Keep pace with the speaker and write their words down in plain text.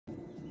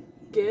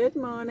Good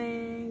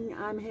morning.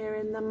 I'm here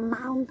in the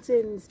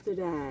mountains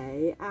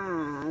today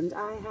and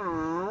I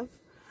have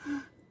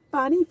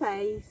funny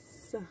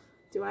face.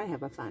 Do I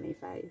have a funny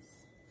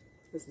face?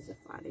 This is a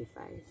funny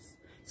face.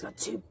 It's got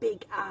two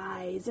big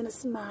eyes and a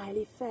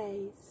smiley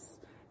face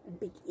and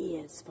big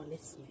ears for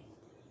listening.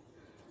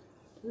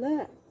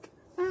 Look,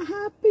 a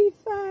happy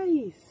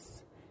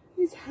face.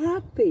 He's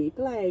happy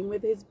playing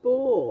with his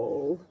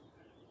ball.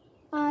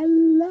 I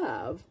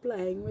love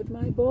playing with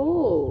my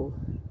ball.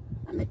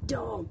 And the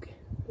dog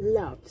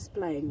loves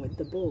playing with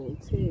the ball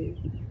too.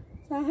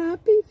 It's a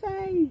happy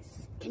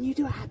face. Can you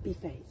do a happy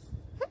face?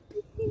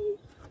 Happy.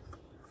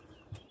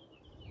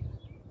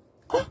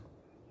 Oh,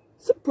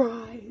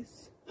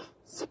 surprise.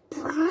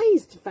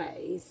 Surprised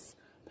face.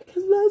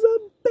 Because there's a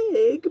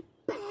big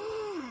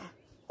bear.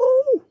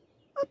 Oh,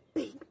 a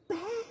big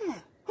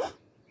bear. Oh,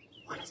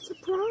 what a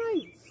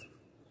surprise.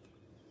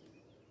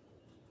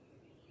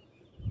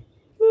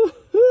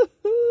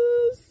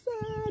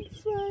 Sad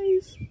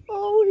face.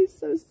 Oh, he's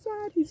so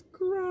sad. He's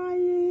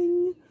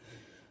crying.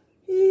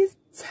 He's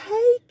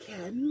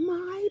taken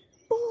my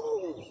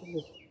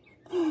ball.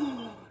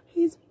 Oh,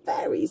 he's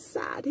very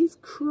sad. He's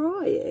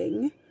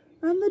crying.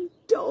 And the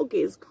dog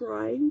is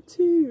crying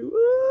too.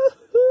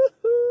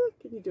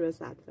 Can you do a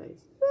sad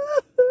face?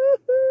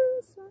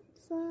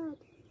 Sad,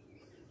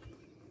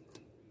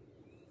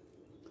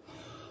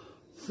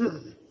 sad.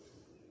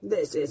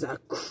 This is a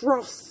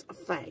cross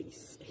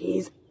face.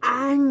 He's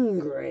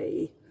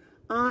angry.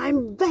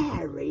 I'm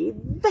very,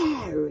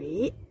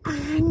 very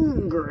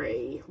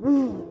angry.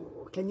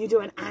 Ooh, can you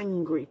do an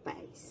angry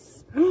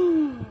face?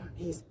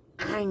 He's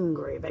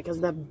angry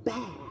because the bear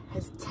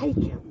has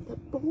taken the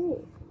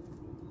ball.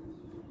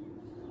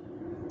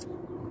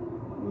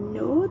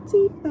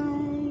 Naughty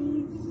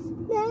face.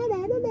 La,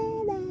 la, la,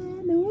 la, la.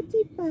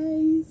 Naughty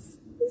face.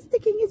 He's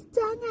sticking his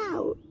tongue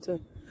out.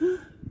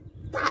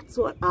 That's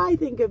what I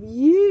think of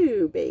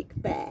you, Big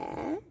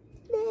Bear.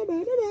 La, la,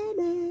 la, la,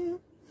 la.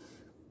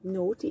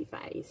 Naughty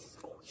face.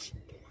 Oh, you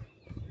shouldn't do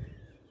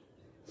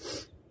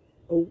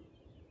that.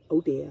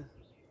 Oh dear.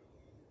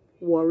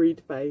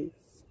 Worried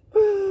face.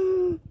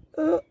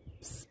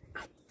 Oops.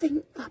 I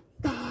think the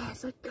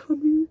bears are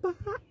coming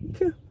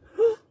back.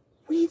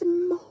 With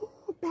more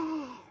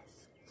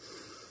bears.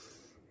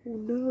 Oh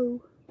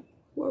no.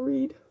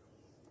 Worried.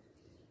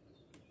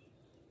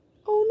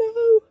 Oh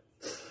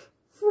no.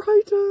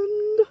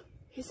 Frightened.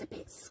 He's a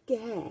bit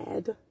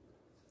scared.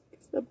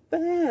 Because the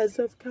bears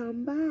have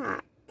come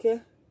back.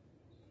 Oh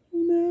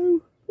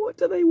no, what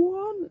do they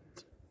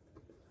want?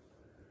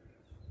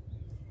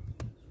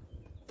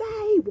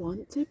 They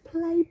want to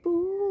play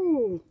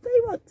ball. They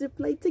want to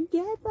play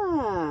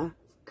together.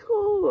 Of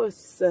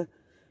course.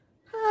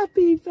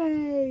 Happy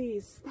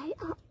face. They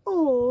are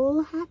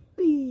all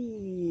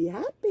happy.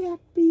 Happy,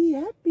 happy,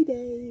 happy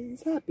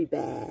days. Happy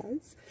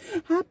bears.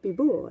 Happy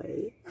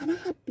boy and a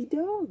happy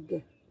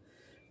dog.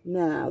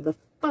 Now the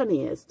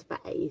funniest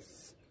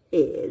face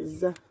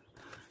is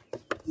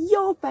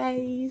your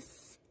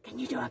face. Can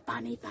you do a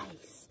funny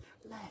face?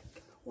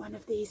 Look, one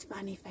of these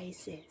funny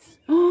faces.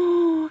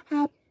 Oh,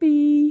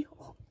 happy,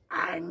 or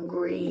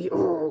angry,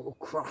 or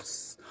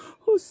cross,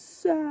 or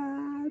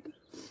sad,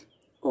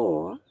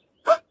 or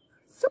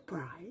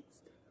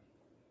surprised.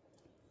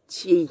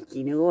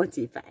 Cheeky,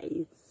 naughty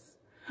face.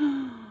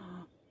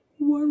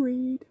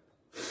 Worried,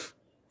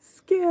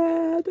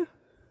 scared.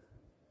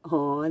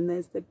 Oh, and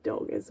there's the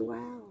dog as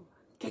well.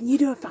 Can you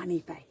do a funny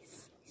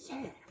face?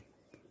 Yeah.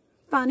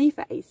 Funny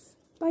Face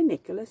by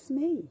Nicola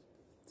Smee.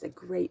 It's a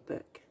great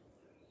book.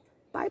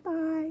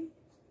 Bye-bye.